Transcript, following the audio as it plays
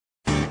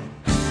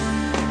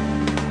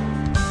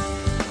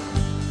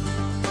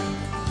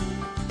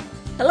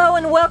Hello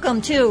and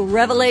welcome to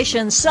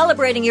Revelation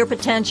Celebrating Your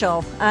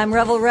Potential. I'm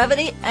Revel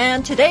Revity,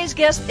 and today's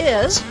guest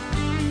is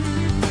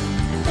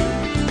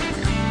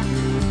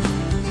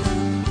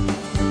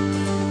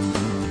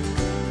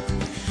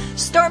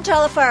Storm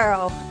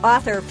Taliaferro,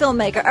 author,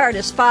 filmmaker,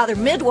 artist, father,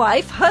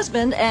 midwife,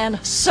 husband, and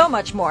so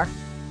much more.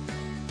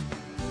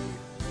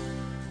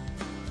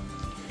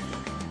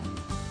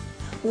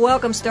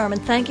 Welcome, Storm,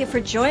 and thank you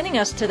for joining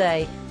us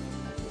today.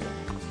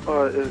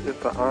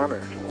 It's an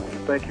honor.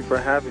 Thank you for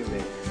having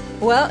me.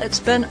 Well, it's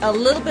been a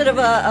little bit of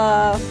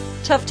a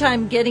tough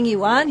time getting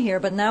you on here,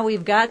 but now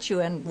we've got you,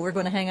 and we're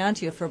going to hang on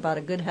to you for about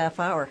a good half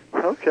hour.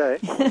 Okay.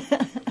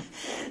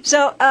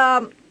 So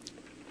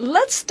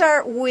let's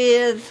start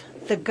with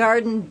the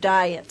garden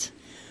diet.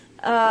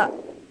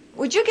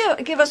 Would you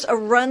give us a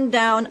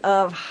rundown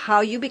of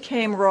how you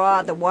became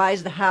raw, the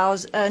whys, the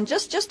hows, and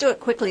just do it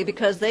quickly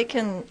because they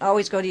can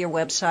always go to your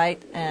website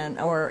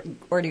or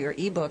to your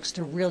ebooks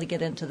to really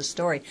get into the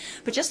story.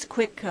 But just a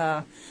quick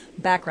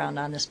background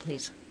on this,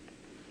 please.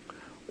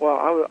 Well,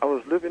 I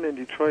was living in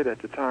Detroit at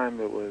the time.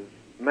 It was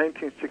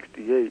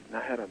 1968, and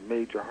I had a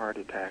major heart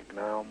attack, and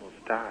I almost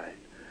died.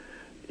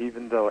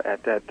 Even though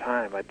at that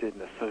time I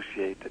didn't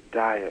associate the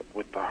diet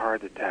with the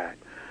heart attack,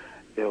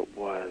 it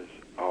was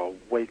a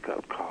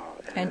wake-up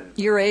call. And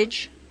your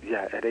age?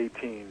 Yeah, at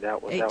 18,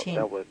 that was 18.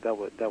 That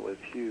was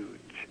huge.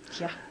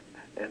 Yeah.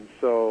 And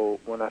so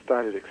when I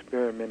started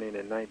experimenting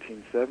in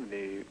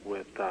 1970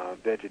 with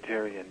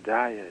vegetarian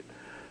diet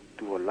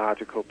through a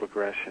logical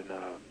progression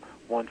of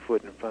one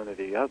foot in front of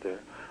the other,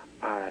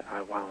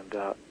 I wound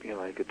up,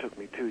 it took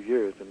me 2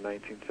 years. In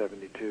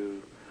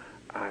 1972,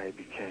 I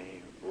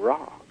became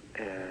raw,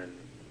 and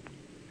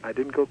I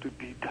didn't go through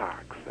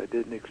detox. I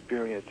didn't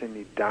experience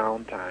any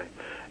downtime.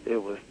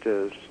 It was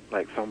just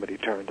like somebody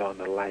turned on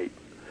the light,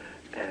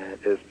 and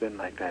it's been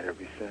like that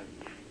ever since.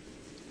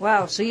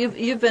 Wow, so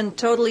you've been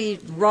totally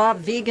raw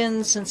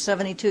vegan since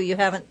 72. You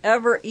haven't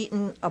ever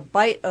eaten a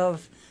bite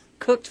of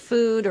cooked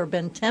food or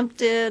been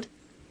tempted?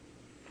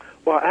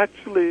 Well,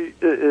 actually,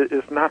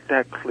 it's not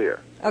that clear.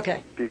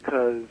 Okay.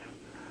 Because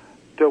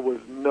there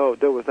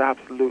was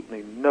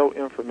absolutely no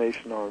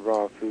information on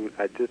raw food.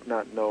 I did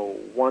not know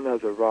one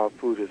other raw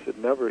foodist. Had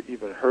never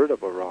even heard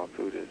of a raw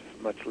foodist,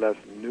 much less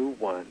knew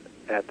one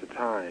at the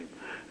time.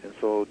 And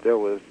so there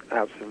was,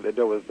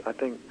 I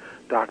think,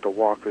 Dr.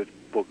 Walker's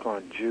book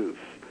on juice.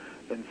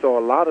 And so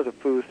a lot of the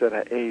foods that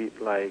I ate,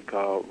 like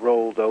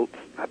rolled oats,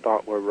 I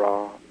thought were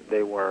raw.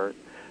 They weren't.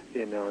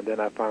 And then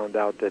I found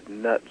out that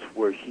nuts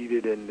were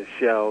heated in the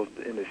shells,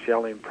 in the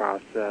shelling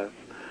process,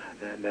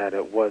 and that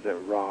it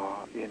wasn't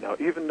raw.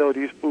 Even though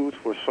these foods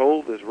were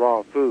sold as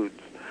raw foods,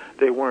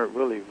 they weren't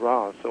really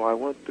raw. So I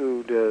went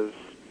through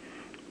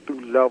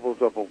levels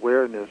of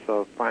awareness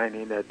of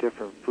finding that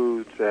different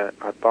foods that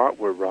I thought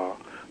were raw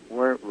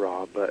weren't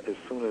raw. But as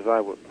soon as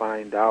I would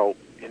find out,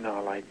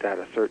 like that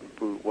a certain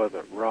food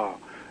wasn't raw,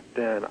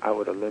 then I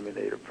would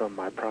eliminate it from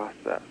my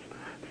process.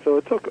 So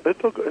it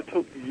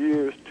took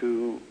years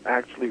to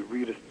actually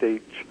reach a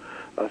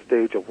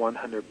stage of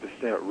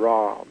 100%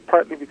 raw,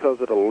 partly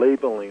because of the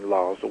labeling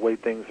laws, the way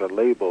things are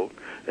labeled.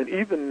 And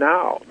even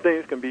now,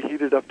 things can be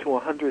heated up to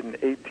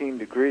 118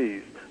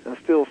 degrees and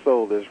still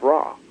sold as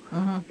raw,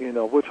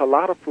 which a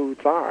lot of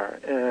foods are.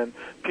 And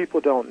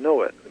people don't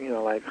know it.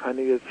 Like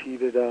honey is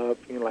heated up,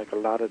 like a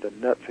lot of the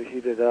nuts are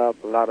heated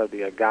up, a lot of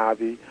the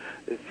agave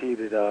is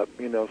heated up,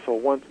 So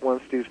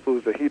once these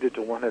foods are heated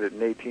to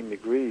 118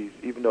 degrees,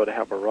 even though they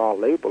have a raw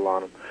label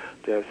on them,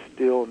 they're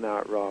still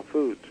not raw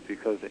foods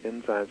because the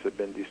enzymes have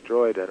been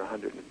destroyed at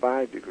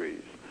 105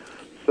 degrees.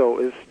 So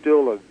it's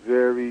still a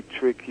very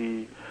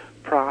tricky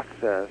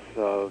process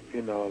of,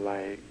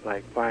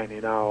 like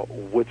finding out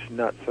which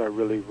nuts are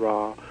really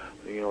raw,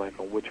 like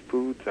on which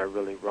foods are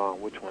really raw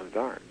and which ones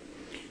aren't.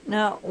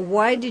 Now,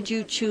 why did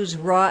you choose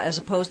raw as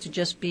opposed to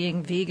just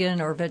being vegan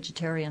or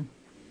vegetarian?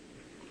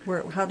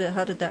 How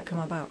did that come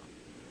about?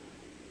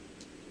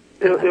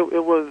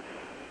 It was...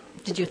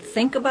 Did you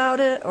think about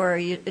it, or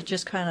it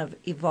just kind of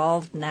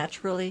evolved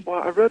naturally?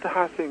 Well, I read the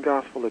Hasid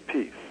Gospel of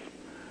Peace,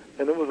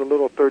 and it was a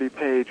little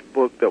 30-page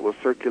book that was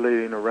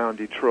circulating around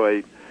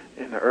Detroit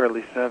in the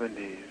early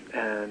 70s,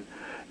 and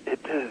it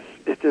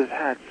just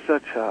had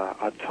such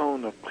a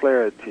tone of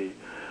clarity,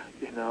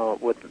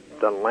 with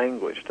the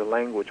language. The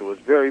language was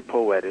very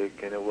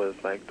poetic, and it was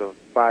like the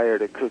fire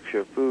that cooks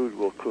your food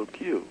will cook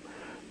you.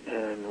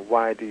 And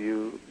why do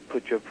you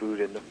put your food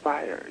in the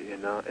fire,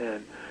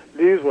 And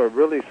these were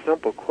really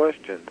simple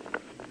questions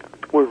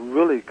with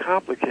really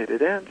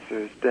complicated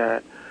answers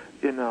that,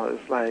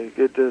 it's like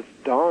it just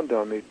dawned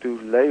on me through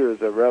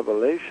layers of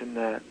revelation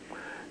that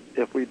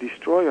if we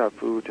destroy our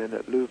food, then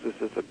it loses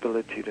its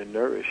ability to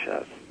nourish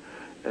us.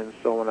 And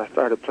so when I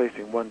started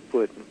placing one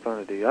foot in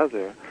front of the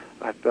other,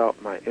 I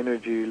felt my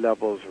energy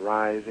levels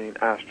rising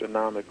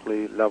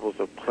astronomically, levels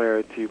of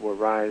clarity were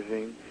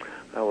rising.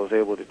 I was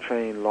able to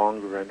train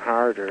longer and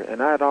harder,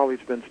 and I had always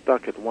been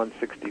stuck at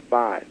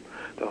 165.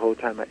 The whole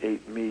time I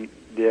ate meat,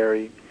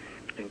 dairy,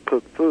 and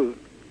cooked food,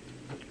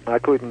 I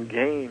couldn't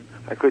gain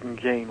I couldn't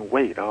gain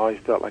weight. I always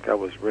felt like I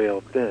was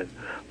rail thin.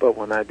 But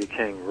when I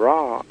became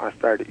raw, I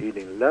started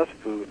eating less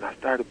food, and I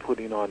started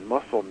putting on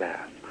muscle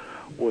mass,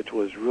 which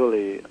was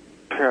really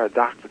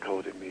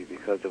paradoxical to me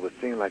because it would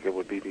seem like it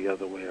would be the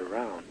other way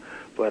around.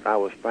 But I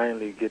was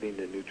finally getting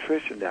the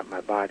nutrition that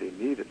my body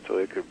needed so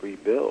it could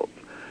rebuild.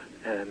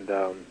 And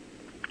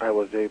I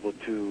was able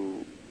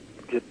to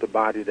get the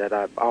body that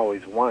I've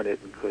always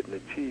wanted and couldn't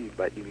achieve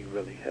by eating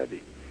really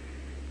heavy.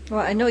 Well,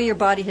 I know your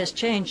body has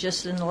changed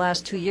just in the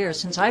last 2 years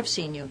since I've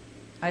seen you.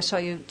 I saw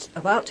you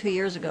about 2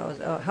 years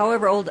ago,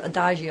 however old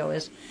Adagio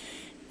is.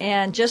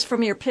 And just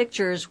from your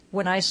pictures,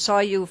 when I saw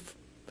you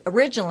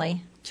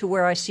originally to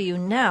where I see you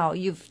now,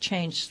 you've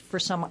changed for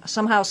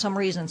somehow, some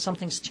reason,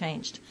 something's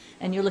changed.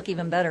 And you look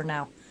even better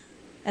now.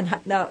 And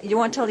now, you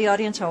want to tell the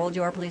audience how old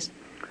you are, please?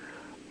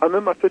 I'm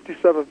in my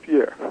 57th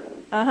year.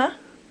 Uh-huh.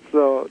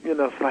 So,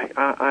 it's like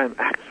I'm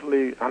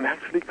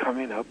actually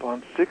coming up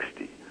on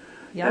 60.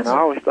 Yes. And I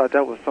always thought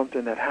that was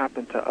something that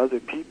happened to other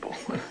people.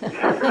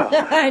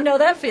 I know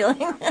that feeling.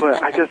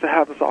 But I guess it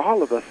happens to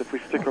all of us if we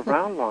stick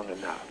around long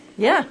enough.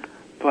 Yeah.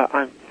 But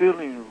I'm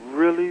feeling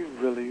really,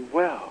 really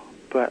well.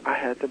 But I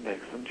had to make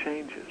some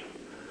changes,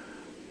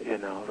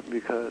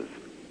 because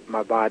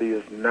my body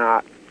is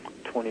not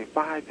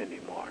 25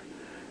 anymore,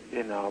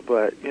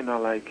 But,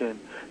 like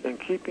in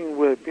keeping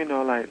with,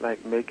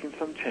 like making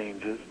some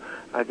changes,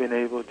 I've been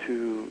able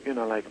to,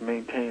 like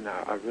maintain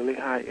a really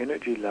high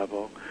energy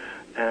level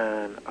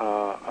and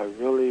a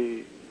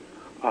really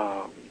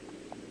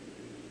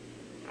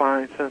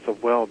fine sense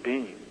of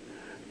well-being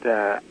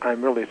that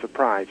I'm really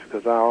surprised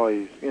because I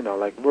always,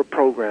 like we're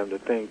programmed to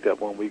think that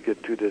when we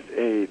get to this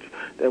age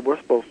that we're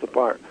supposed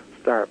to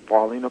start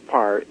falling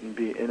apart and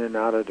be in and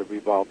out of the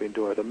revolving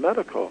door of the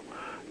medical,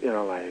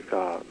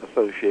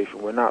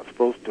 association. We're not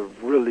supposed to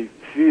really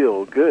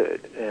feel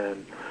good,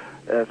 and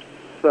that's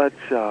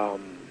such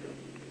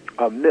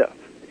a myth.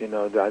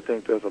 That I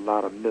think there's a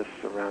lot of myths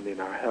surrounding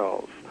our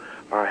health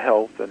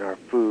and our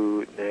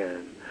food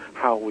and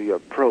how we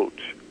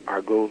approach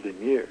our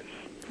golden years.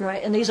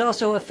 Right, and these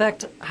also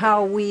affect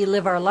how we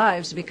live our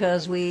lives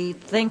because we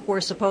think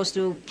we're supposed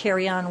to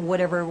carry on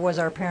whatever was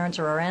our parents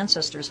or our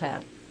ancestors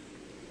had.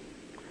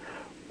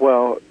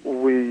 Well,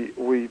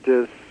 we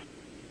just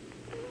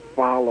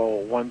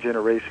follow one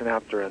generation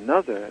after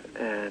another,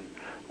 and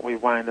we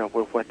wind up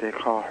with what they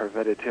call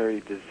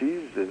hereditary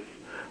diseases.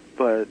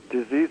 But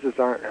diseases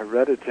aren't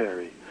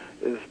hereditary.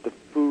 It's the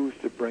foods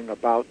that bring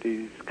about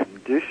these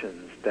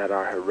conditions that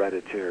are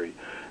hereditary.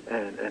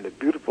 And the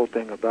beautiful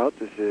thing about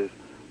this is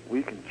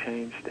we can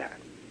change that.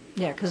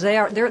 Yeah, because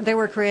they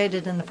were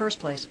created in the first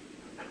place.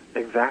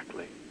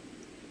 Exactly.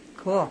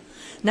 Cool.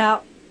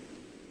 Now,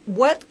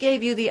 what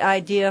gave you the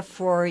idea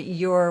for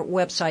your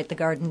website, The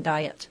Garden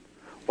Diet?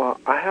 Well,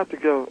 I have to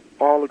give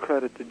all the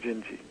credit to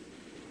Gingy.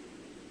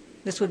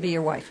 This would be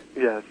your wife.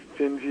 Yes,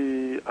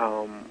 Gingy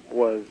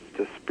was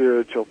the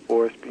spiritual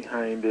force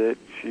behind it.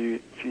 She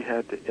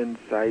had the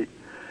insight.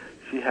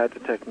 She had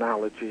the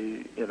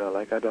technology.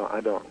 Like I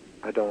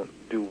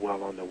don't do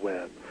well on the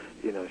web.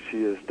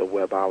 She is the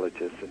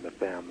webologist in the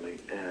family,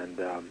 and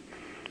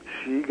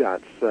she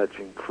got such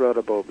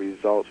incredible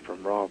results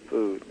from raw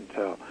food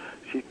until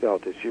she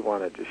felt that she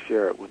wanted to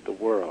share it with the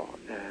world.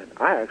 And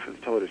I actually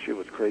told her she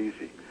was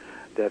crazy,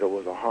 that it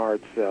was a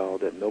hard sell,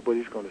 that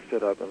nobody's going to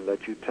sit up and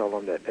let you tell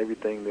them that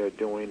everything they're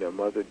doing, their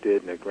mother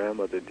did and their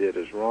grandmother did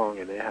is wrong,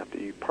 and they have to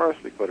eat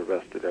parsley for the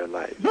rest of their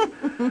life.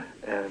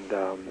 And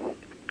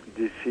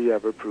did she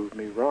ever prove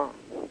me wrong?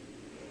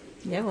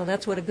 Yeah, well,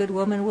 that's what a good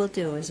woman will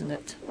do, isn't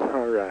it?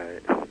 All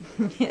right.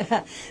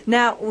 Yeah.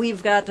 Now,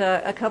 we've got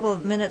a couple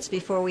of minutes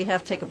before we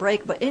have to take a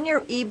break, but in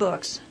your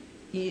e-books,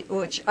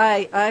 which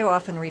I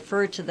often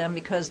refer to them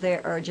because they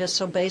are just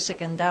so basic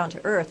and down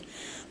to earth,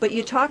 but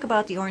you talk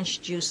about the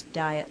orange juice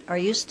diet. Are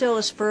you still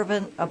as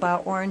fervent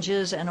about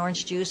oranges and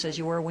orange juice as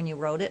you were when you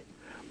wrote it?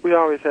 We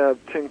always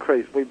have 10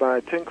 crates. We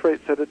buy 10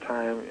 crates at a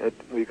time.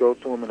 We go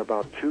through them in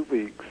about 2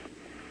 weeks,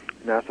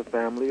 and that's a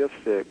family of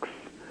 6,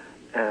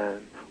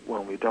 and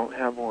when we don't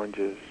have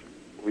oranges,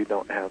 we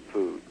don't have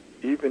food.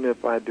 Even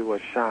if I do a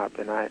shop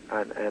and I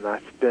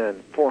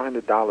spend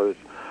 $400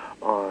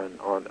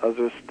 on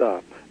other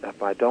stuff,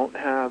 if I don't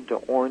have the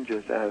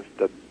oranges as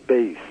the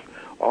base,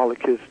 all the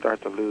kids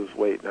start to lose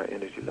weight and our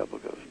energy level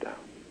goes down.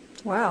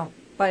 Wow.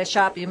 By a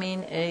shop, you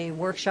mean a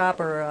workshop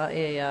or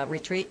a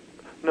retreat?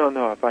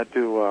 No. If I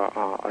do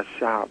a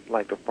shop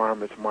like the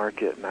farmer's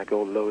market and I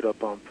go load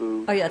up on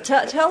food. Oh, yeah.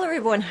 Tell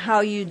everyone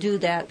how you do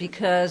that,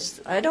 because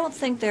I don't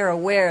think they're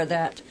aware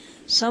that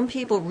some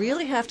people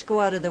really have to go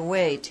out of their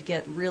way to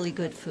get really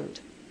good food.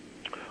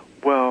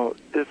 Well,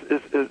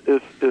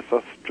 it's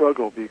a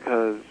struggle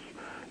because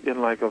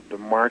in like of the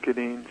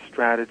marketing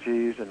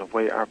strategies and the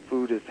way our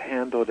food is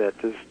handled at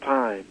this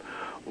time,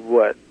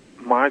 what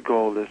my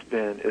goal has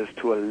been is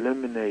to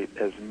eliminate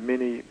as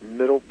many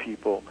middle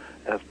people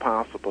as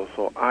possible.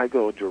 So I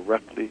go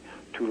directly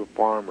to the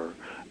farmer,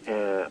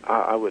 and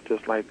I would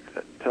just like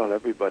to tell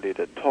everybody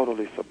to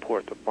totally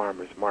support the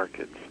farmers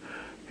markets,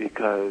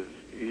 because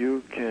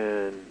you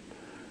can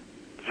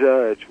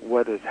judge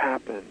what has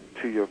happened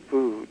to your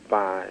food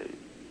by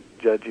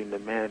judging the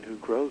man who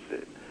grows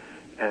it.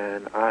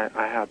 And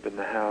I happen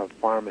to have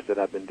farmers that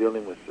I've been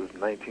dealing with since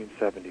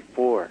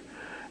 1974,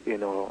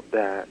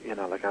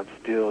 like I'm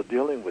still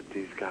dealing with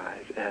these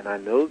guys, and I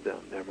know them.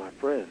 They're my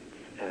friends.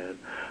 And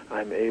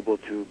I'm able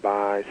to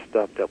buy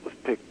stuff that was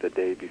picked the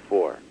day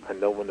before. I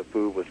know when the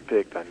food was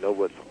picked. I know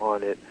what's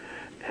on it.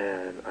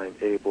 And I'm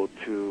able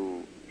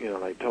to,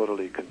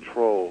 totally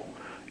control,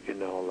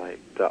 the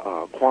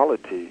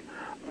quality.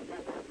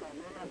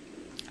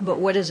 But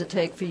what does it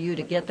take for you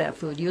to get that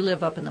food? You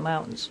live up in the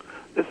mountains.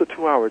 It's a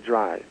 2-hour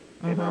drive.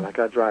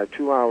 I drive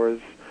 2 hours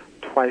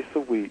twice a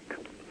week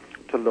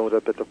to load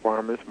up at the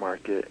farmer's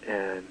market,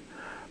 and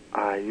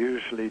I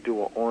usually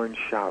do an orange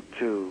shop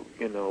too,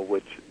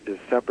 which is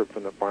separate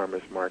from the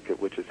farmer's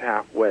market, which is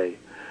halfway,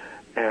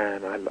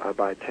 and I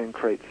buy 10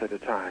 crates at a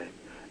time,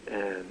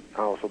 and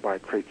I also buy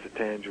crates of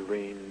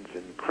tangerines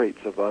and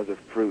crates of other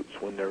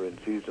fruits when they're in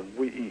season.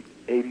 We eat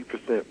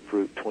 80%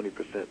 fruit,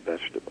 20%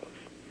 vegetables.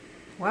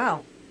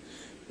 Wow.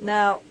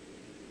 Now,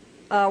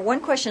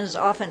 one question is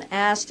often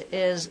asked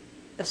is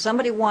if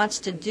somebody wants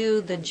to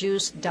do the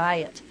juice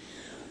diet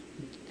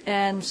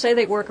and say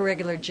they work a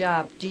regular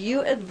job, do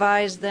you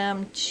advise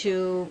them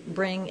to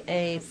bring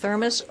a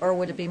thermos, or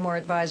would it be more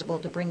advisable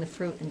to bring the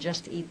fruit and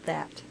just eat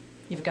that?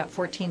 You've got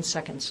 14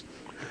 seconds.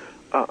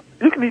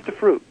 You can eat the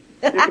fruit.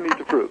 You can eat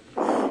the fruit.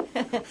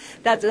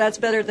 That's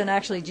better than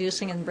actually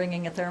juicing and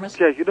bringing a thermos?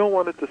 Yeah, you don't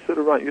want it to sit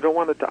around. You don't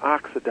want it to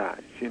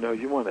oxidize.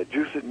 You want to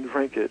juice it and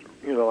drink it,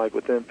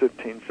 within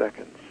 15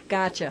 seconds.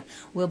 Gotcha.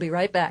 We'll be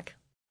right back.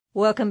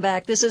 Welcome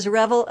back. This is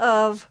Revel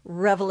of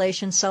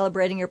Revelation,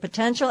 Celebrating Your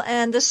Potential,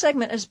 and this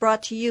segment is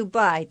brought to you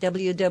by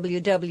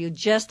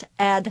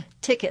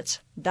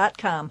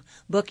www.justaddtickets.com.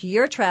 Book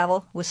your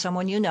travel with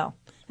someone you know,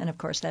 and of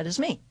course that is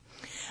me.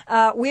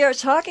 We are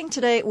talking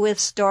today with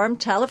Storm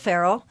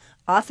Taliaferro,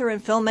 author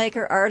and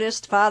filmmaker,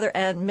 artist, father,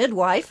 and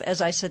midwife,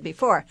 as I said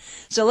before.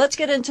 So let's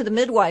get into the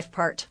midwife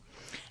part.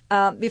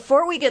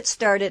 Before we get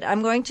started,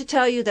 I'm going to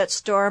tell you that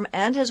Storm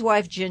and his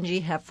wife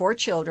Gingy have 4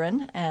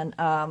 children, and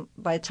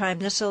by the time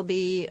this will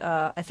be,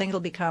 I think it'll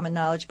be common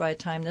knowledge by the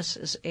time this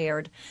is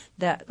aired,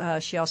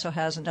 that she also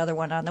has another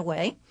one on the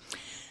way.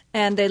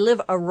 And they live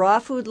a raw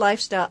food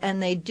lifestyle,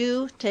 and they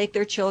do take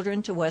their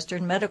children to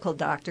Western medical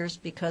doctors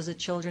because the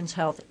children's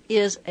health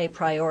is a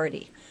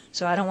priority.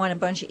 So I don't want a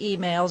bunch of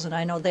emails, and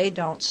I know they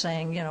don't,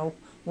 saying,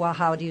 well,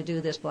 how do you do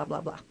this, blah,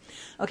 blah, blah.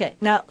 Okay,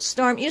 now,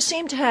 Storm, you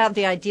seem to have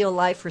the ideal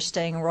life for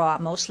staying raw,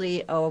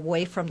 mostly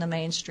away from the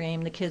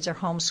mainstream. The kids are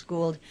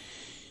homeschooled.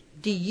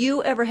 Do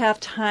you ever have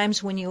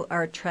times when you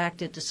are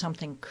attracted to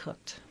something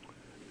cooked?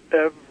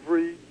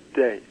 Every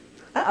day.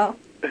 Uh-oh.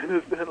 And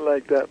it's been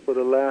like that for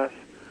the last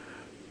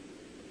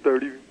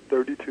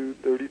 32,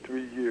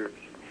 33 years.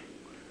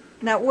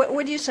 Now,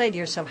 what do you say to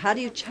yourself? How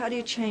do you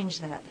change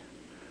that?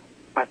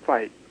 I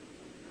fight.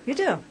 You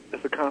do?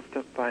 It's a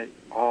constant fight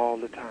all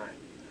the time.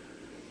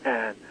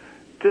 And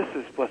this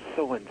is what's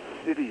so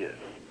insidious.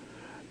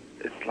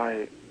 It's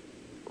like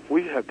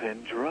we have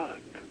been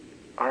drugged.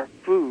 Our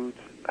foods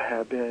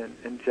have been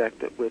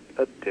injected with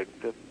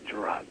addictive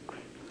drugs.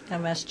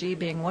 MSG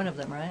being one of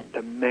them, right?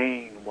 The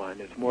main one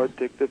is more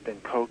addictive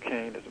than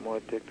cocaine. It's more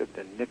addictive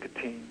than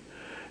nicotine.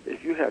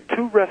 If you have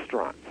 2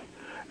 restaurants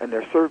and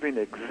they're serving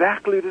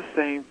exactly the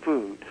same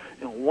food,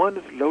 and one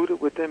is loaded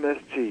with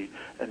MSG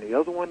and the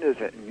other one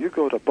isn't, and you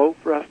go to both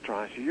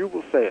restaurants, you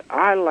will say,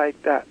 I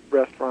like that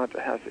restaurant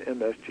that has the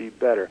MSG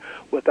better,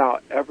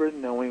 without ever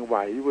knowing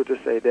why. You will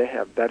just say they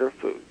have better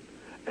food,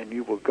 and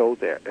you will go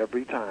there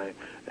every time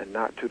and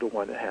not to the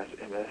one that has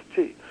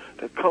MSG.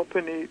 The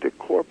company, the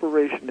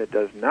corporation that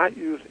does not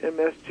use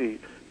MSG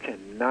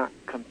cannot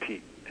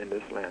compete in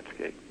this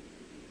landscape.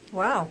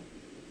 Wow.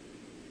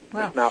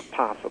 It's not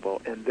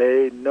possible, and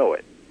they know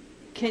it.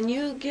 Can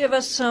you give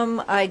us some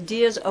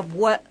ideas of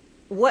what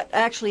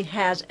actually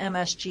has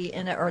MSG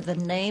in it, or the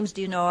names?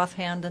 Do you know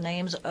offhand the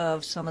names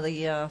of some of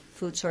the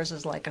food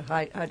sources like a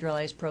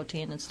hydrolyzed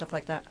protein and stuff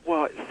like that?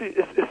 Well, see,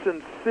 it's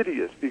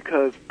insidious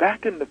because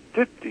back in the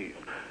 50s,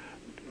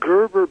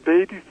 Gerber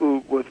baby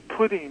food was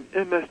putting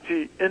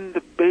MSG in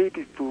the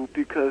baby food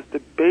because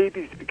the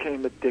babies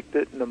became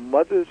addicted, and the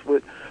mothers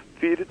would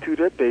feed it to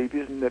their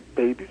babies, and the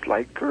babies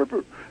liked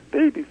Gerber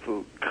baby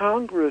food.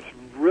 Congress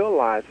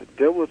realized that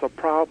there was a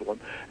problem,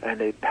 and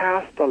they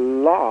passed a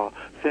law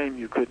saying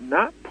you could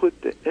not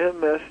put the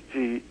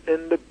MSG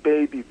in the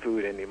baby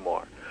food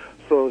anymore.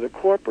 So the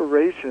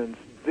corporations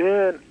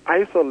then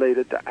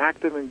isolated the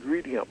active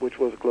ingredient, which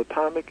was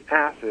glutamic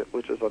acid,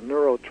 which is a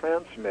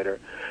neurotransmitter,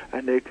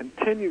 and they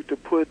continued to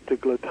put the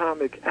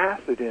glutamic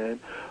acid in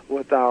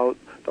without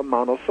the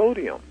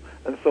monosodium.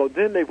 And so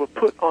then they would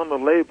put on the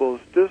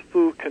labels, this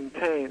food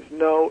contains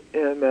no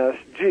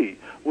MSG,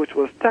 which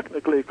was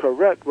technically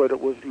correct, but it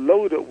was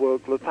loaded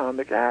with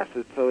glutamic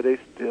acid, so they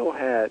still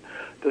had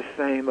the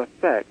same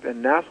effect.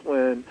 And that's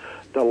when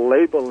the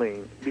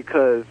labeling,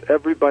 because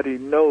everybody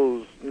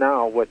knows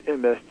now what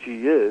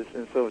MSG is,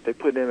 and so if they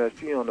put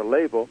MSG on the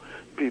label,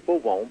 people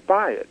won't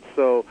buy it.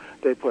 So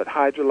they put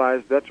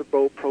hydrolyzed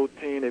vegetable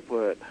protein, they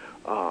put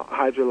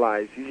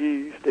hydrolyzed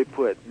yeast. They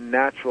put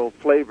natural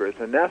flavors,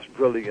 and that's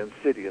really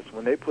insidious.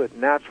 When they put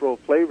natural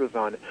flavors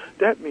on it,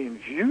 that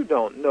means you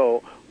don't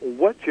know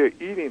what you're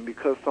eating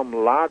because some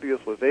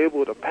lobbyist was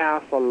able to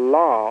pass a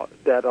law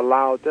that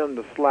allowed them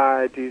to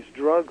slide these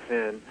drugs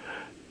in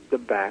the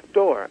back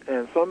door.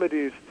 And some of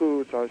these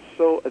foods are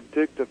so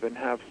addictive and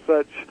have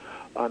such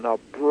an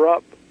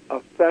abrupt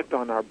effect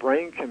on our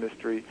brain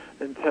chemistry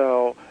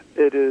until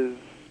it is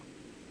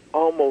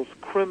almost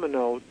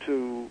criminal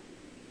to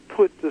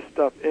put this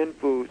stuff in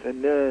foods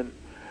and then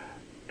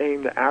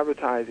aim the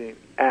advertising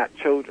at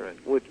children,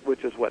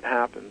 which is what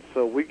happens.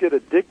 So we get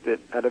addicted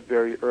at a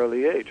very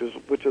early age,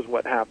 which is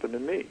what happened to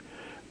me.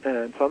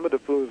 And some of the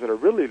foods that are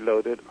really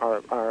loaded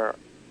are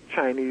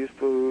Chinese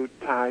food,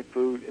 Thai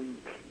food, and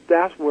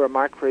that's where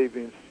my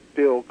cravings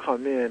still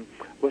come in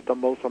with the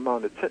most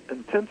amount of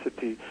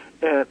intensity.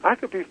 And I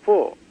could be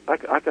full. I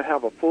could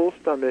have a full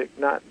stomach,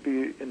 not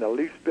be in the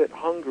least bit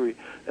hungry,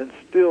 and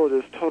still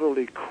just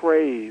totally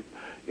crave,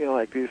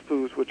 like these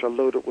foods which are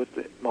loaded with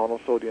the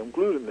monosodium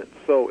glutamate.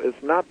 So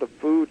it's not the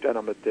food that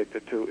I'm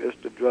addicted to, it's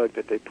the drug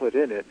that they put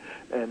in it.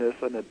 And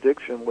it's an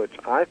addiction which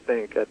I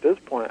think at this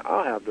point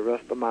I'll have the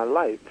rest of my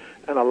life.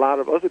 And a lot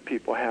of other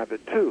people have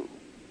it too.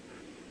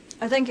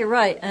 I think you're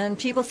right. And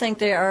people think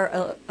they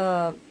are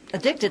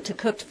addicted to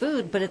cooked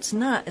food, but it's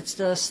not. It's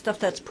the stuff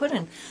that's put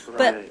in. Right.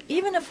 But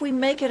even if we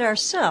make it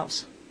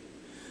ourselves,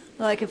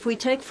 like if we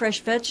take fresh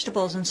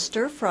vegetables and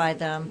stir fry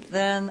them,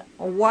 then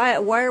why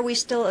are we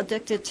still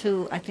addicted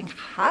to, I think,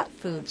 hot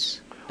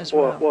foods as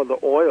well? Well, the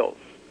oils.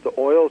 The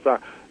oils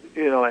are,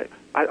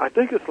 I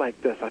think it's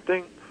like this. I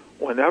think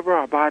whenever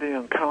our body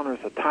encounters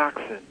a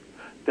toxin,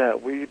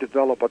 that we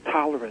develop a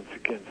tolerance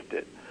against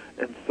it.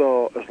 And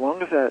so as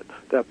long as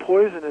that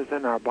poison is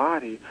in our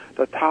body,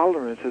 the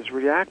tolerance is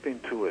reacting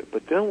to it.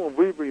 But then when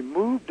we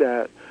remove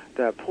that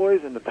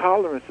poison, the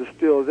tolerance is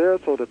still there,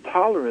 so the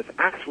tolerance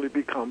actually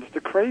becomes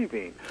the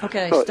craving.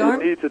 Okay, so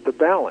Storm, it needs the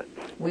balance.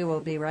 We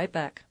will be right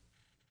back.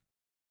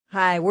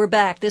 Hi, we're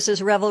back. This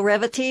is Revel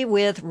Revity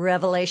with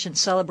Revelation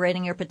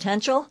Celebrating Your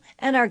Potential,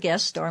 and our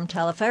guest, Storm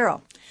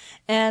Taliaferro.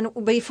 And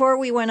before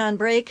we went on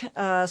break,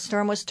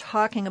 Storm was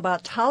talking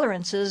about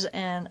tolerances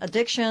and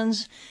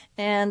addictions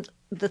and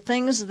the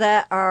things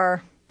that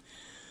our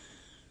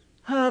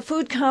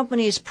food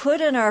companies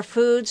put in our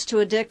foods to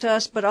addict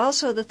us, but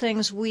also the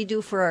things we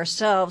do for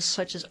ourselves,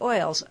 such as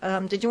oils.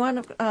 Did you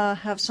want to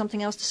have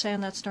something else to say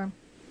on that, Storm?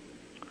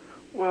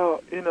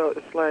 Well,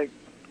 it's like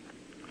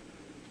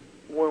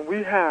when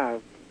we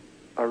have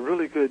a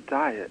really good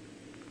diet,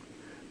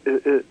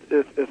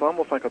 it's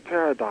almost like a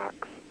paradox.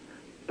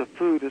 The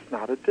food is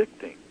not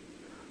addicting.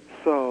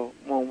 So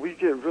when we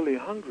get really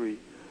hungry,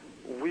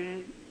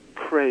 we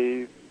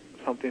crave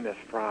something that's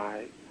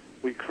fried.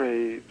 We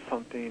crave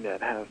something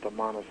that has the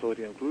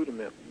monosodium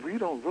glutamate. We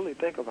don't really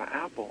think of an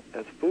apple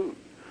as food.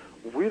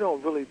 We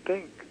don't really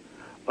think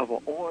of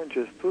an orange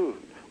as food.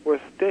 Or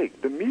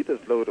steak, the meat is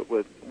loaded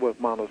with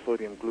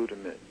monosodium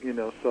glutamate,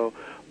 So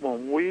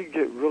when we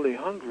get really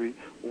hungry,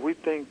 we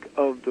think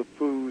of the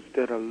foods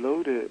that are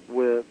loaded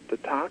with the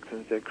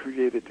toxins that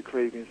created the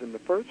cravings in the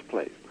first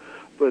place.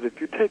 But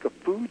if you take a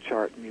food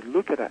chart and you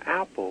look at an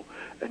apple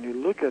and you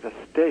look at a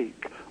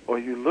steak or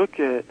you look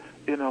at,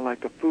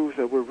 like the foods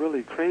that we're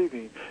really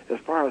craving, as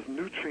far as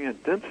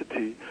nutrient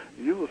density,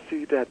 you will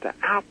see that the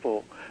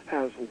apple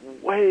has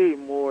way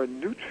more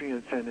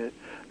nutrients in it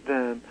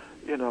than,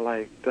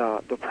 like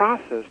the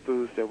processed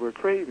foods that we're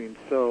craving.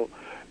 So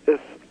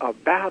it's a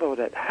battle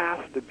that has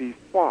to be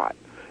fought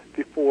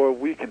before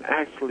we can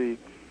actually,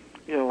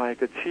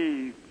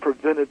 achieve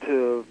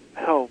preventative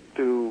health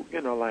through,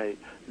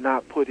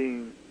 not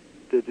putting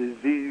the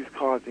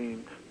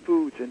disease-causing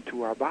foods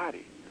into our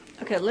body.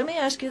 Okay, let me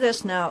ask you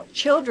this now.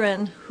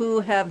 Children who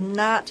have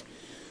not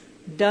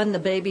done the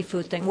baby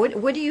food thing,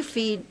 what do you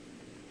feed,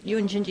 you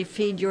and Gingy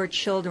feed your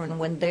children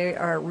when they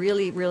are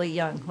really, really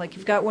young? Like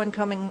you've got one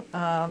coming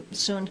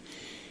soon,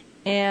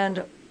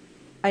 and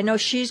I know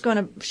she's going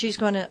to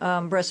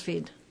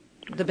breastfeed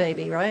the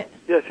baby, right?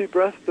 Yeah, she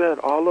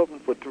breastfed all of them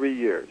for 3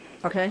 years.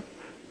 Okay.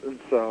 And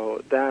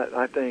so that,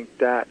 I think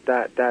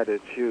that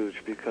is huge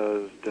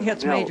because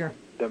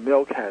the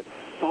milk has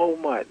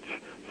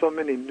so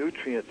many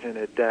nutrients in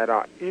it that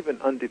are even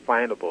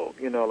undefinable.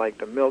 Like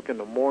the milk in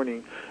the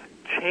morning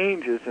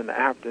changes in the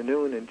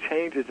afternoon and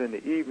changes in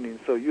the evening.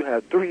 So you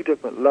have 3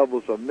 different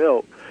levels of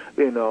milk,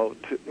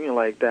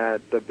 like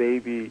that the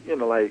baby,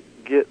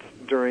 gets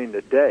during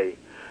the day.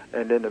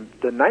 And then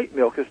the night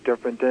milk is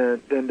different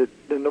than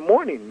the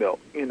morning milk,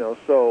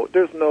 So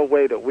there's no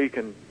way that we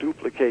can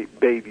duplicate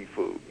baby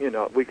food.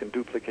 We can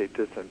duplicate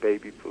this in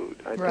baby food.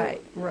 I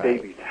think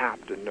babies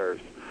have to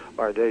nurse,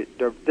 or they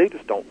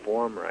just don't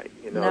form right.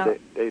 No.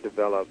 They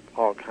develop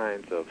all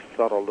kinds of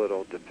subtle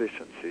little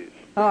deficiencies.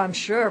 Oh, I'm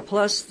sure.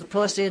 Plus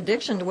the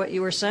addiction to what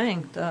you were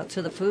saying,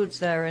 to the foods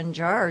that are in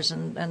jars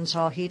and it's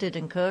all heated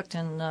and cooked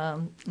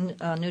and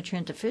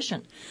nutrient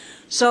deficient.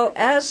 So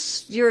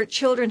as your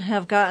children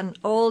have gotten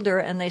older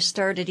and they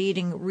started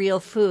eating real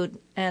food,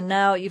 and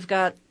now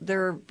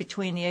they're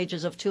between the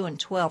ages of 2 and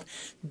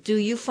 12, do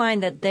you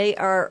find that they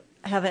are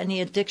have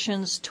any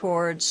addictions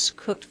towards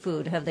cooked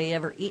food? Have they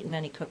ever eaten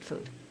any cooked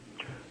food?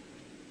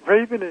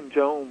 Raven and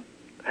Joan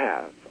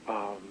have.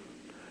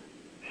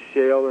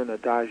 Shale and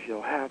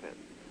Adagio haven't.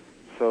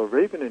 So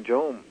Raven and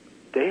Joan,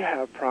 they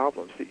have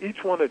problems. See,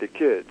 each one of the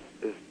kids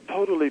is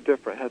totally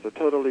different, has a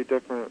totally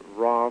different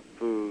raw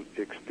food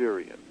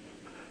experience.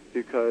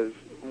 Because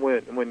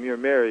when you're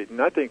married,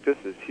 and I think this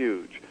is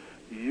huge,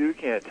 you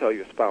can't tell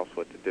your spouse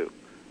what to do.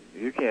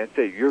 You can't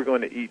say you're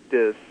going to eat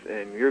this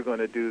and you're going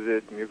to do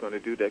this and you're going to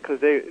do that,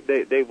 because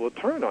they will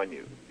turn on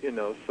you, you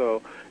know.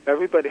 So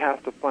everybody has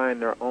to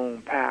find their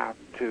own path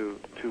to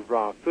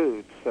raw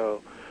food.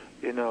 So,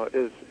 you know,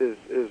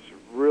 it's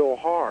real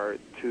hard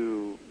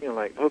to, you know,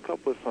 like hook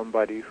up with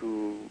somebody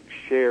who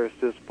shares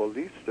this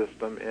belief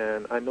system.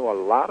 And I know a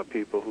lot of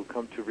people who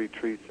come to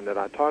retreats and that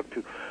I talk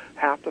to,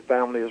 half the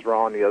family is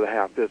raw and the other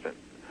half isn't.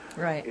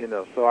 Right. You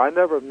know, so I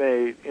never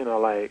made, you know,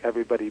 like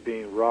everybody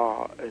being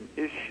raw an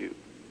issue,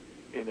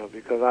 you know,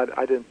 because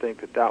I didn't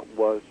think that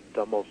was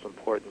the most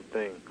important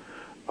thing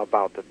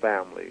about the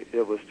family.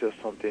 It was just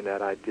something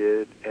that I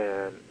did,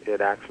 and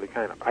it actually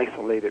kind of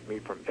isolated me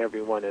from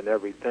everyone and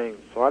everything.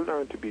 So I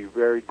learned to be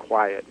very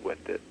quiet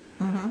with it.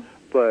 Mm-hmm.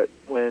 But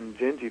when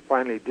Gingy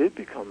finally did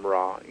become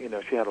raw, you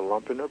know, she had a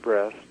lump in her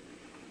breast,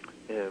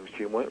 and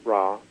she went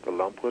raw. The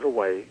lump went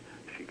away.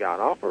 She got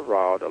off of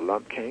raw. The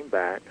lump came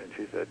back, and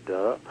she said,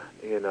 duh,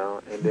 you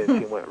know, and then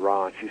she went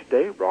raw, and she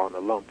stayed raw, and the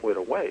lump went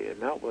away.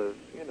 And that was,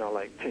 you know,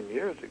 like 10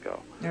 years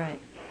ago. Right.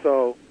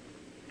 So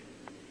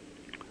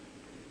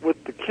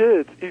with the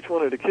kids, each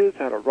one of the kids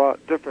had a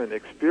different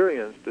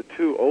experience. The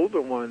two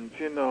older ones,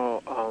 you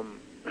know,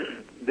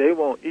 they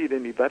won't eat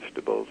any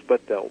vegetables,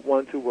 but the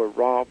ones who were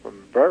raw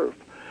from birth,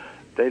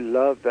 they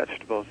love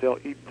vegetables. They'll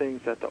eat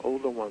things that the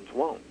older ones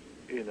won't,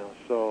 you know.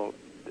 So,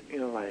 you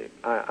know, like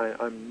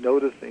I'm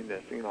noticing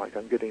this, you know, like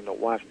I'm getting to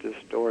watch this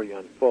story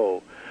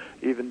unfold.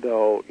 Even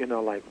though, you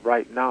know, like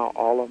right now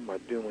all of them are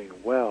doing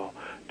well,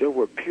 there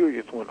were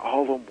periods when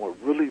all of them were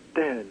really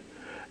thin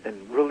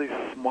and really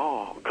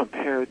small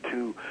compared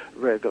to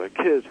regular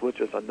kids, which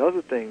is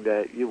another thing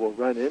that you will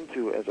run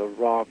into as a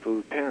raw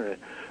food parent.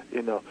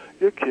 You know,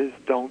 your kids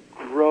don't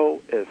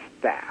grow as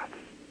fast,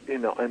 you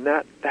know, and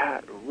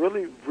that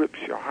really rips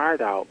your heart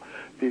out,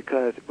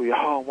 because we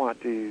all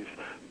want these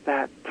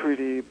fat,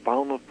 pretty,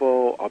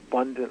 bountiful,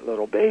 abundant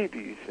little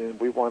babies, and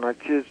we want our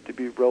kids to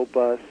be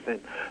robust and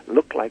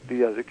look like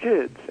the other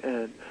kids,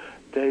 and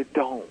they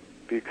don't,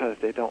 because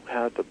they don't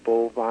have the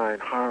bovine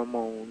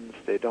hormones,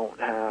 they don't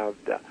have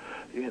the,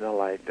 you know,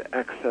 like the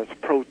excess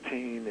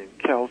protein and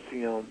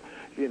calcium,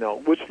 you know,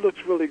 which looks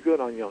really good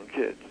on young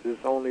kids.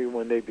 It's only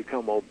when they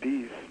become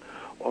obese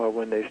or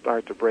when they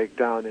start to break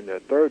down in their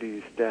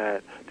 30s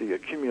that the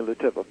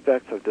accumulative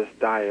effects of this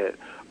diet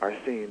are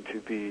seen to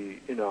be,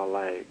 you know,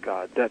 like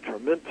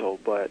detrimental.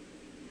 But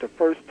the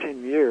first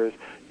 10 years,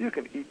 you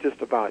can eat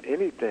just about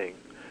anything,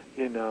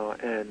 you know,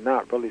 and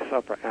not really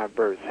suffer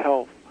adverse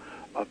health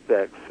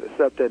effects,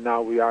 except that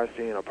now we are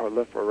seeing a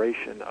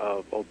proliferation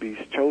of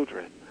obese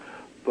children.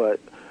 But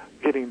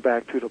getting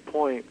back to the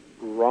point,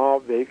 raw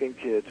vegan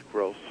kids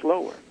grow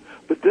slower.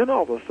 But then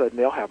all of a sudden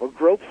they'll have a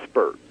growth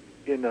spurt,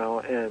 you know,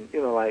 and,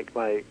 you know, like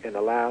in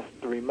the last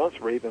 3 months,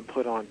 Raven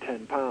put on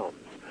 10 pounds.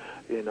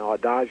 You know,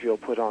 Adagio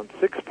put on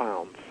 6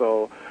 pounds.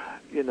 So,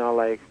 you know,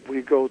 like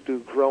we go through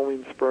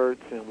growing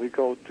spurts and we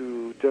go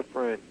through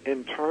different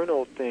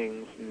internal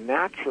things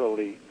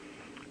naturally.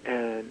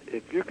 And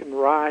if you can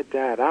ride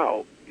that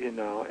out, you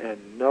know,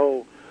 and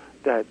know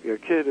that your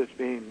kid is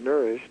being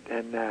nourished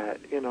and that,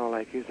 you know,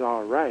 like he's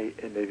all right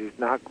and that he's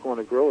not going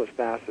to grow as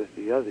fast as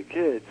the other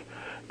kids,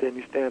 then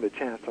you stand a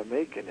chance of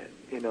making it,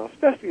 you know,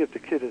 especially if the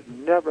kid has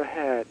never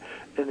had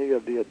any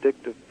of the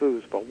addictive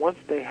foods. But once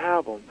they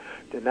have them,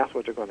 then that's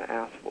what they're going to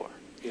ask for.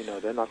 You know,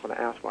 they're not going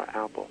to ask for an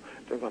apple.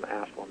 They're going to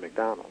ask for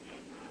McDonald's.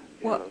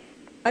 Well, know.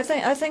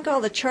 I think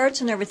all the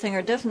charts and everything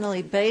are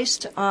definitely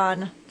based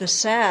on the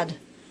SAD,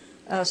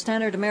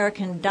 Standard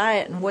American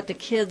Diet, and what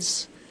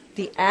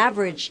the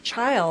average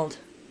child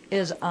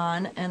is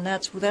on, and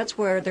that's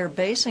where they're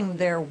basing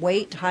their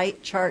weight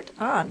height chart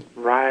on.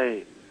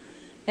 Right.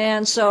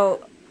 And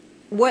so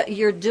what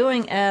you're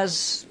doing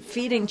as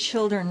feeding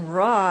children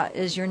raw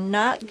is you're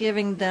not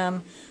giving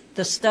them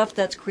the stuff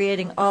that's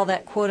creating all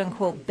that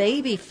quote-unquote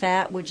baby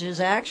fat, which is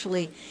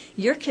actually,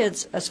 your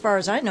kids, as far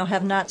as I know,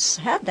 have not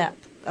had that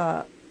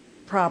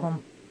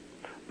problem.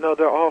 No,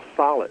 they're all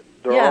solid.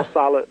 They're Yeah. all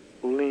solid,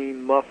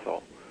 lean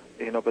muscle.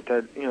 You know, but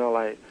they're, you know,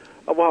 like,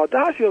 well,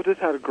 Adagio just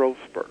had a growth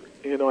spurt,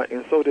 you know,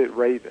 and so did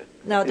Raven.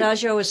 Now,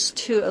 Adagio is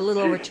a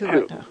little over 2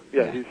 right now.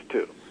 Yeah, he's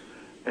 2.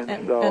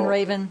 And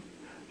Raven?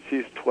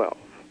 She's 12.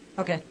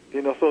 Okay.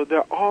 You know, so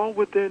they're all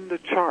within the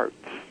charts.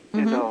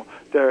 You know,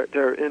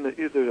 they're in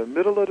either the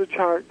middle of the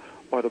chart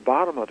or the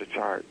bottom of the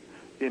chart,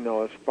 you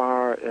know, as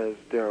far as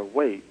their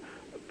weight.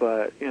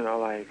 But, you know,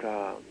 like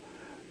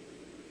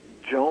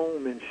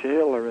Joan and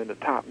Shale are in the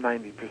top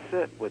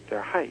 90% with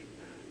their height,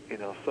 you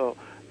know. So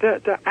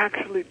they're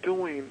actually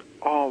doing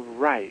all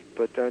right,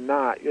 but they're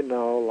not, you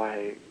know,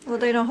 like... Well,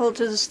 they don't hold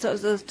to the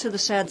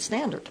SAD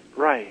standard.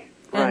 Right.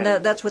 And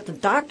that's what the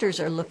doctors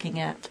are looking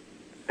at.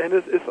 and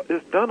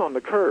it's done on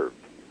the curb.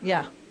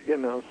 Yeah.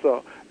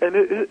 So and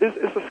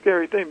it's a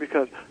scary thing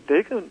because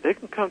they can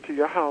come to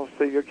your house,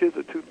 say your kids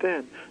are too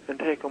thin, and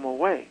take them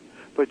away.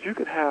 But you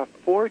could have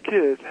 4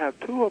 kids, have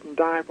 2 of them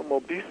die from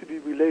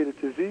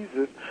obesity-related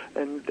diseases,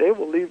 and they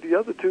will leave the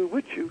other 2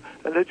 with you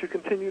and let you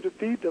continue to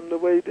feed them the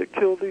way that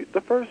killed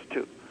the first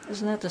 2.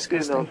 Isn't that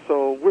disgusting?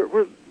 So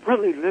we're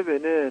really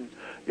living in,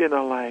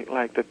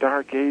 like the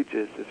dark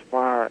ages as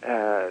far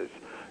as,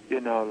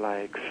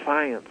 like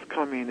science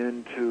coming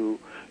into,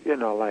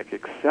 like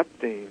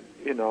accepting,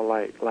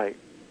 like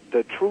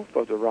the truth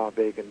of the raw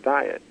vegan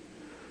diet.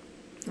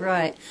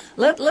 Right.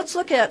 Let's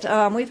look at,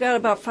 we've got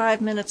about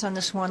 5 minutes on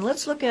this one.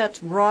 Let's look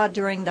at raw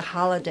during the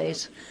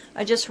holidays.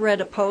 I just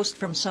read a post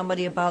from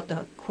somebody about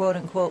the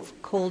quote-unquote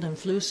cold and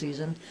flu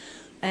season.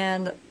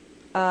 And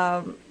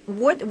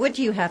what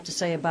do you have to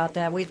say about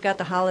that? We've got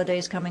the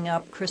holidays coming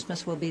up.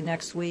 Christmas will be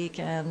next week.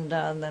 And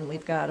then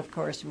we've got, of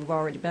course, we've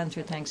already been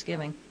through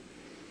Thanksgiving.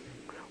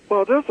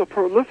 Well, there's a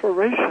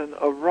proliferation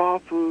of raw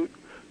food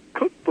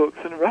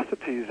cookbooks and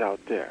recipes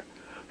out there.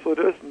 So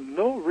there's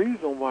no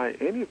reason why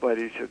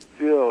anybody should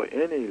feel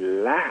any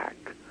lack.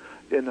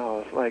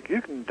 It's like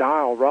you can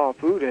dial raw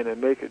food in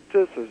and make it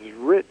just as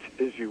rich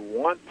as you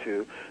want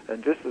to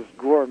and just as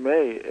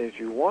gourmet as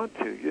you want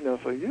to.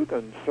 So you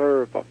can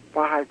serve a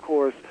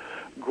 5-course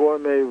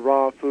gourmet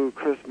raw food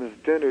Christmas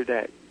dinner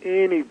that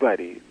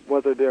anybody,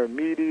 whether they're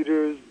meat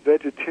eaters,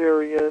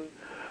 vegetarian,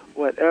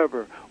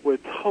 whatever,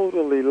 would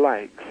totally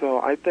like. So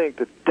I think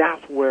that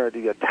that's where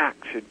the attack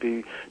should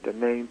be to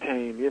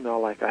maintain,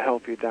 like a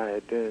healthy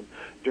diet. Then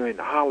during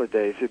the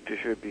holidays, it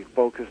should be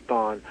focused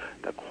on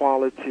the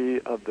quality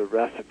of the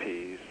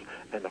recipes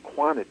and the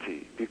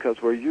quantity,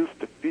 because we're used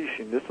to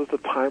feasting. This is a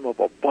time of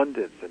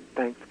abundance and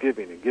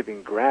Thanksgiving and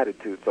giving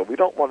gratitude. So we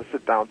don't want to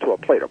sit down to a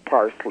plate of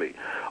parsley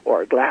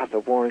or a glass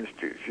of orange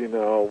juice.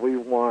 We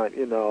want,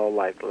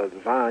 like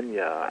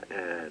lasagna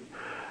and,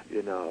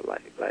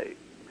 like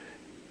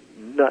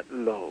nut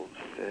loaves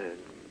and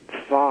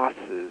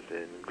sauces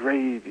and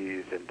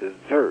gravies and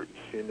desserts,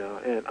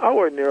 and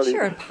ordinarily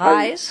sure,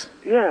 pies.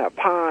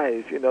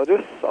 Pies.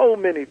 There's so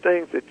many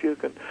things that you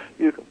can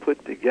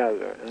put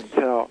together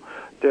until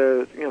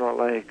there's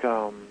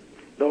no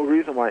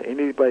reason why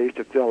anybody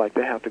should feel like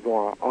they have to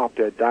go off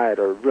their diet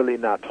or really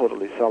not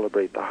totally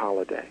celebrate the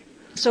holiday.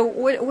 So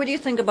what do you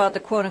think about the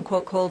quote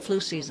unquote cold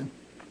flu season?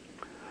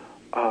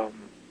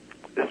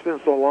 It's been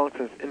so long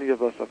since any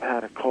of us have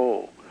had a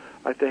cold.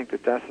 I think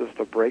that that's just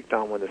a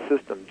breakdown when the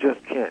system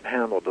just can't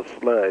handle the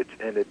sludge,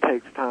 and it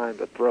takes time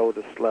to throw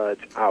the sludge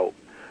out,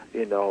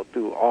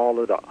 through all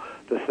of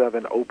the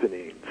 7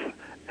 openings.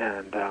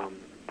 And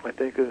I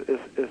think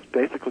it's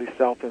basically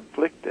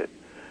self-inflicted.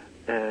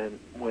 And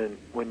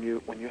when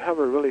you have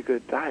a really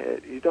good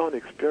diet, you don't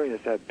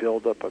experience that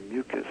buildup of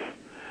mucus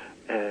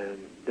and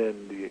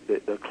then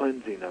the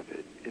cleansing of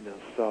it,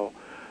 So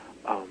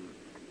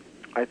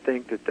I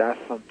think that that's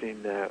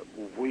something that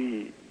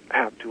we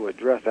have to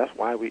address. That's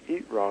why we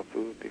eat raw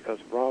food, because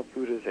raw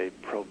food is a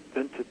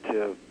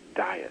preventative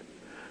diet.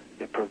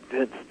 It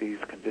prevents these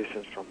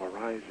conditions from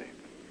arising.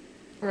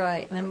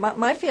 Right. And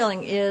my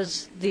feeling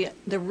is the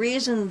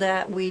reason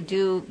that we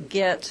do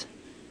get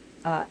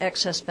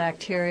excess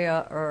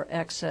bacteria or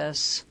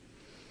excess,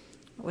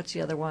 what's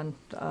the other one,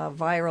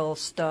 viral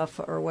stuff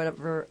or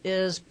whatever,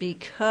 is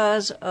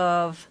because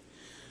of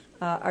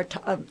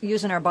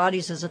using our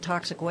bodies as a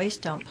toxic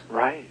waste dump.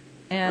 Right.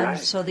 And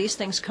so these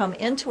things come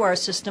into our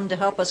system to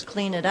help us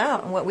clean it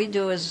out, and what we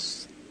do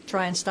is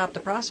try and stop the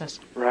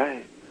process.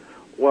 Right.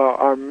 Well,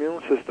 our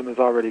immune system is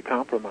already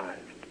compromised,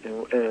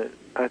 and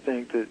I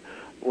think that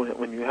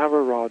when you have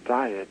a raw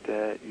diet,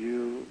 that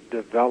you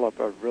develop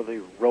a really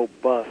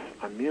robust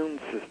immune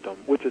system,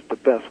 which is the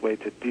best way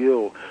to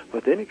deal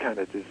with any kind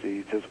of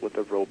disease, is with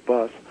a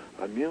robust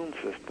immune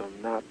system,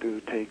 not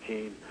through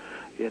taking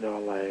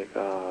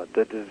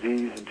the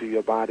disease into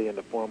your body in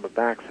the form of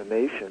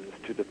vaccinations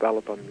to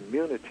develop an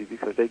immunity,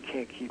 because they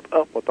can't keep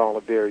up with all the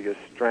various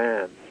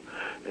strands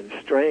and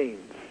strains.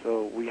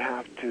 So we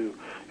have to,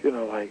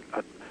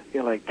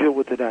 deal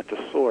with it at the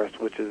source,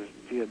 which is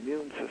the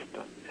immune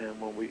system.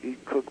 And when we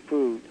eat cooked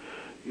food,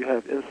 you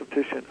have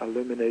insufficient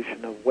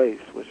elimination of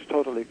waste, which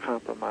totally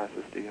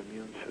compromises the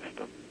immune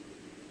system.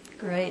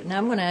 Great. Now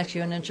I'm going to ask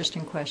you an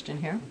interesting question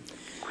here.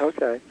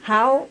 Okay.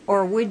 How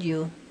or would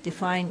you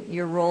define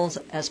your roles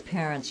as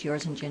parents,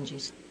 yours and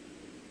Gingy's?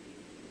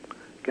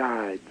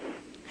 Guides.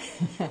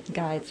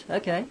 Guides,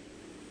 okay.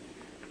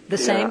 The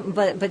same,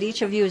 but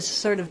each of you is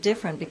sort of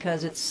different,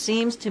 because it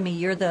seems to me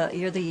you're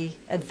the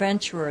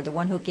adventurer, the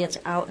one who gets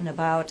out and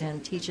about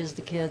and teaches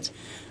the kids,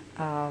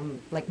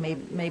 like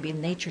maybe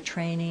nature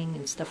training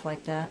and stuff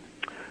like that.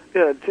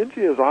 Yeah,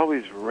 Gingy has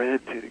always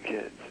read to the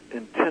kids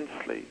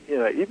intensely,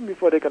 even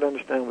before they could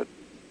understand what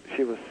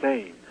she was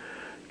saying.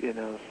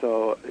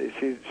 So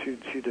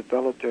she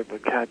developed her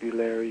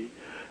vocabulary,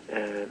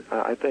 and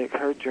I think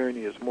her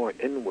journey is more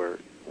inward,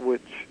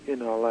 which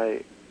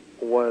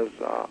was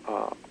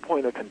a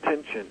point of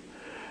contention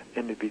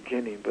in the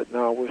beginning, but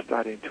now we're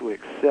starting to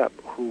accept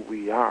who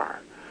we are,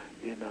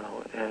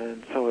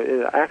 and so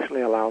it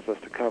actually allows us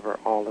to cover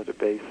all of the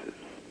bases.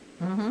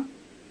 Mm-hmm.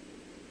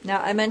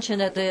 Now, I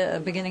mentioned at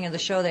the beginning of the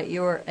show that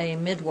you're a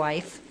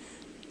midwife.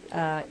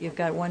 You've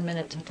got 1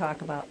 minute to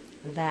talk about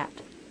that.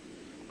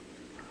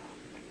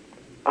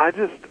 I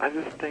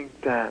just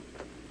think that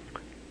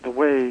the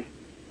way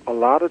a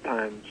lot of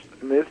times,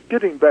 and it's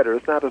getting better,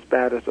 it's not as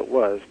bad as it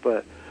was,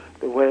 but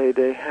the way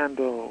they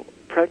handle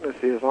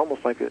pregnancy is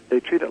almost like they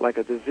treat it like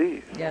a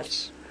disease.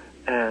 Yes.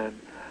 And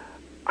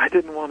I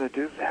didn't want to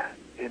do that.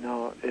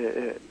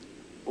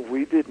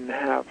 We didn't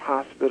have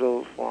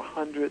hospitals for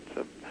hundreds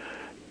of,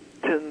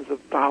 tens of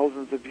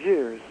thousands of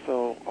years,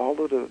 so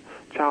all of the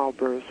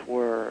childbirths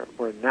were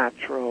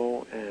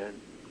natural and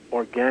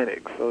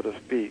organic, so to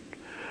speak.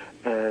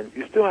 And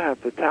you still have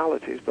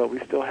fatalities, but we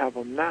still have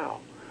them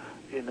now.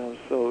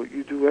 So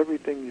you do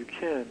everything you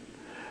can,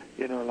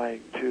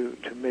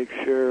 to make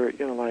sure,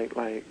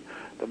 like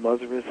the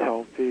mother is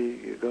healthy.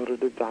 You go to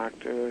the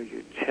doctor,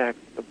 you check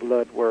the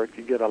blood work,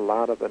 you get a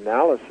lot of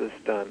analysis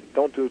done.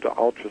 Don't do the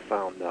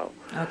ultrasound, though.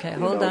 Okay,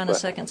 hold on a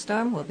second,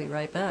 Storm. We'll be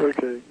right back.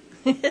 Okay.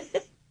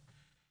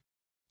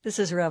 This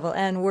is Revel,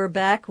 and we're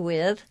back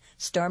with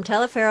Storm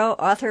Taliaferro,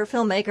 author,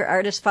 filmmaker,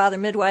 artist, father,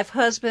 midwife,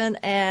 husband,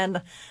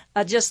 and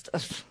just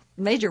a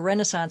major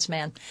Renaissance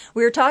man.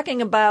 We were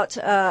talking about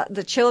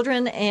the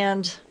children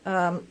and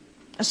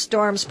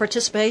Storm's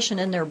participation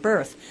in their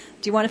birth.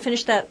 Do you want to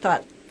finish that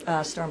thought,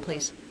 Storm,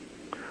 please?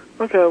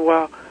 Okay,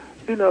 well,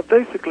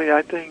 basically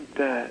I think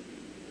that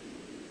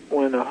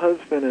when a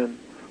husband and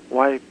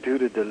wife do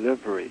the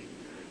delivery,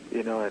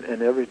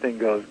 and everything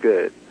goes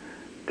good,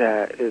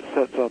 that it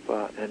sets up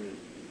an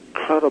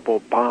incredible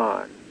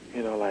bond,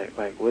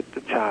 like with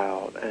the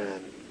child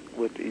and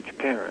with each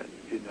parent,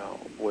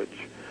 which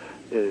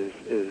is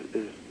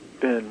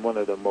been one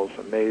of the most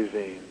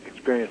amazing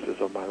experiences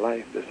of my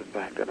life, is the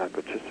fact that I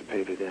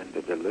participated in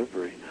the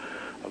delivery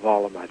of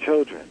all of my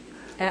children.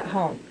 At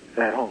home.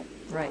 At home.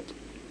 Right.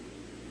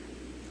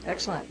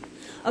 Excellent.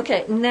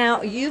 Okay,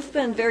 now you've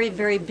been very,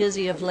 very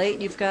busy of late.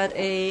 You've got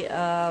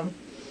a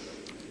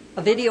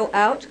video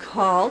out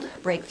called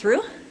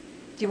Breakthrough.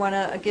 Do you want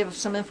to give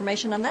some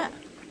information on that?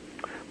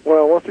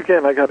 Well, once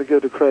again, I got to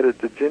give the credit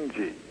to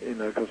Gingy,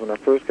 because when I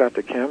first got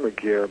the camera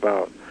gear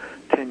about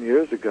 10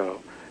 years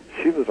ago,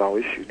 she was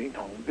always shooting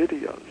home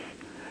videos.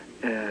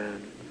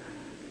 And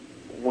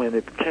when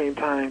it came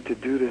time to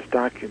do this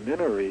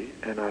documentary,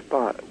 and I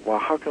thought, well,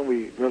 how can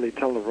we really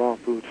tell a raw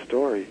food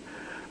story?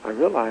 I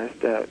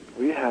realized that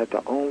we had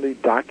the only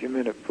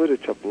documented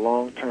footage of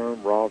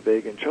long-term raw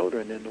vegan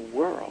children in the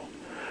world.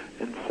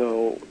 And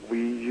so we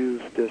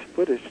used this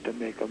footage to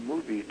make a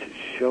movie to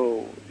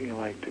show,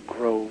 the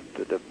growth,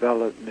 the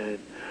development,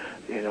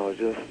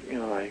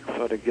 like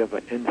sort of give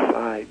an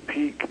inside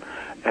peek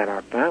at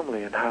our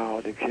family and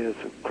how the kids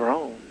have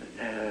grown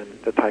and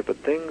the type of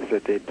things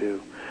that they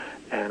do.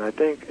 And I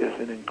think it's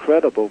an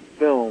incredible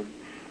film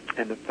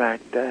in the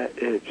fact that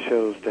it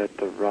shows that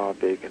the raw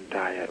vegan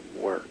diet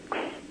works.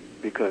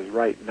 Because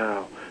right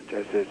now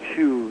there's this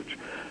huge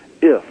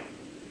if,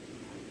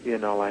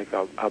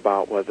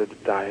 about whether the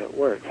diet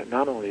works. And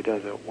not only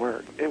does it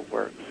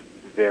works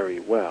very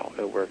well.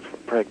 It works for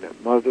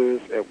pregnant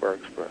mothers. It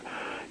works for,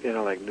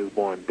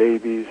 newborn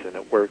babies, and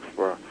it works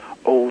for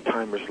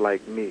old-timers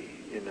like me,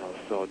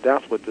 So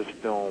that's what this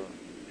film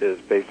is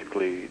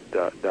basically,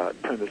 the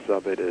premise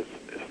of it is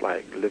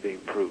like living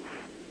proof.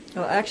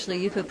 Well, actually,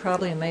 you could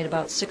probably have made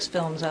about 6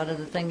 films out of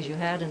the things you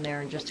had in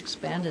there and just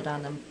expanded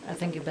on them. I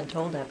think you've been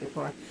told that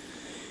before.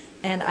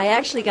 And I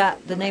actually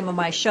got the name of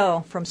my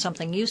show from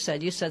something you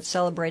said. You said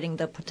Celebrating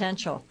the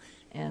Potential.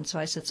 And so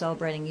I said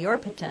Celebrating Your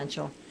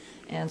Potential.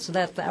 And so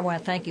I want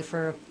to thank you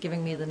for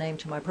giving me the name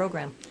to my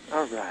program.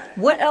 All right.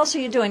 What else are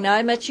you doing? Now,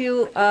 I met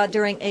you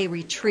during a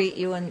retreat,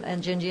 you and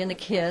Gingy and the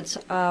kids.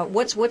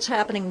 What's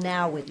happening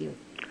now with you?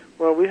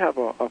 Well, we have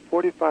a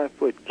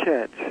 45-foot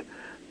catch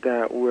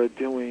that we're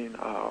doing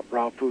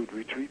raw food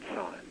retreats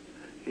on,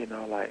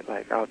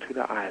 like out to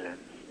the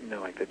islands,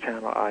 like the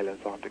Channel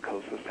Islands off the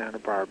coast of Santa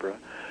Barbara.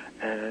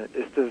 And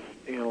it's just,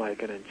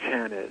 like an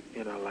enchanted,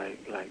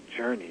 like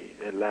journey.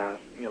 It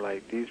lasts,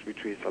 these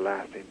retreats are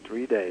lasting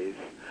 3 days,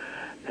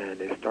 and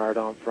they start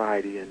on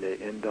Friday and they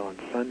end on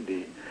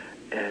Sunday.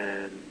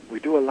 And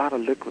we do a lot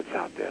of liquids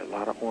out there, a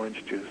lot of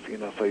orange juice,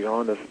 so you're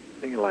on this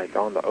thing like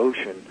on the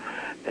ocean,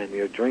 and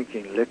you're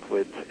drinking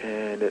liquids,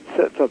 and it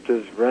sets up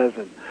this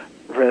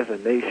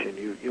resonation.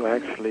 You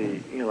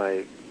actually,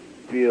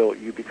 feel,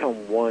 you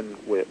become one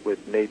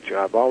with nature.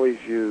 I've always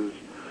used,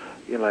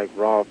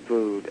 raw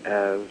food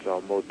as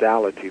a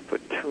modality for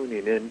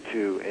tuning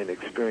into and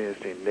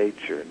experiencing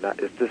nature.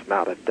 It's just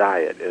not a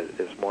diet.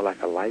 It's more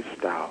like a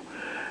lifestyle.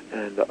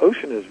 And the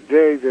ocean is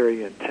very,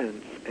 very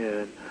intense.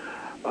 And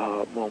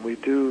when we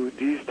do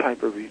these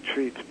type of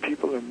retreats,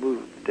 people are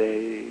moved.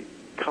 They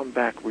come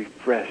back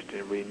refreshed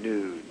and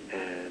renewed.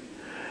 And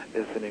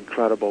it's an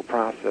incredible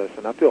process.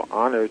 And I feel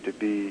honored to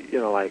be,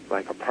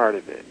 like a part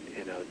of it,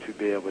 to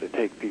be able to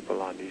take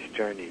people on these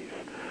journeys.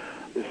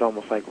 It's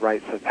almost like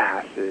rites of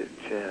passage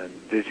and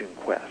vision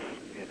quest.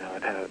 It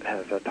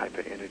has that type of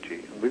of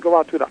energy. And we go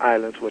out to the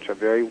islands, which are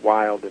very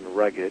wild and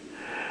rugged,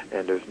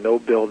 and there's no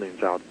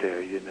buildings out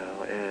there, you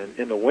know. And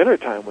in the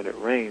wintertime when it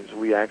rains,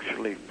 we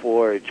actually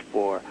forage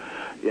for,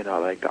 you know,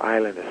 like the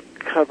island is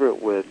covered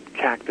with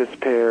cactus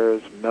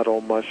pears, meadow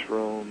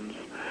mushrooms,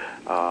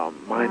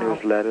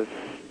 miner's lettuce,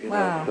 you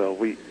know, so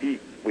we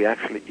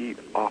actually eat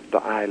off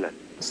the island.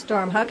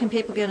 Storm, how can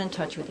people get in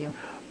touch with you?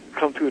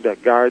 Come to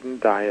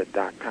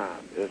thegardndiet.com.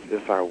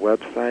 It's our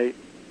website,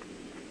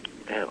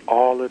 and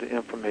all of the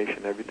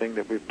information, everything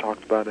that we've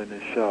talked about in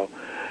this show,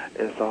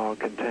 is all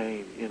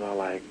contained, you know,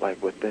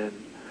 like within,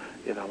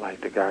 you know,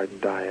 like the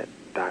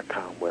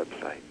GardenDiet.com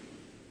website.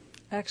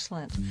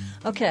 Excellent.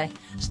 Okay,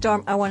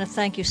 Storm, I want to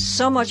thank you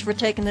so much for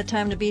taking the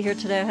time to be here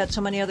today. I had so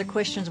many other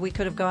questions we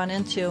could have gone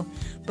into,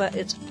 but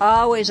it's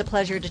always a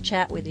pleasure to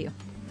chat with you.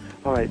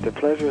 All right, the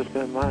pleasure has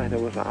been mine.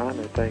 It was an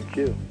honor. Thank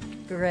you.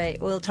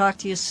 Great. We'll talk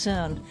to you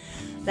soon.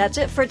 That's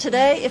it for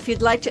today. If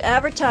you'd like to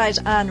advertise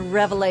on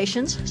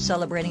Revelations,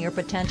 Celebrating Your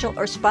Potential,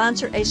 or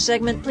sponsor a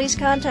segment, please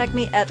contact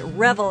me at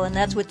Revel, and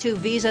that's with 2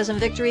 V's as in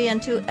victory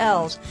and 2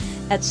 L's,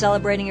 at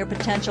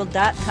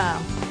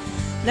celebratingyourpotential.com.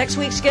 Next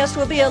week's guest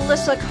will be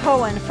Alyssa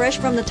Cohen, fresh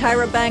from the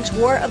Tyra Banks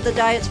War of the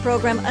Diets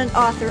program and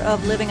author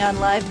of Living on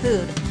Live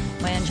Food.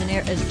 My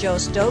engineer is Joe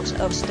Stokes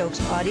of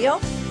Stokes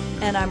Audio,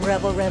 and I'm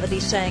Revel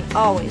Revity saying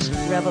always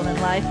revel in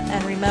life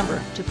and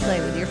remember to play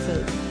with your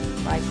food.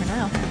 Bye for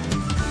now.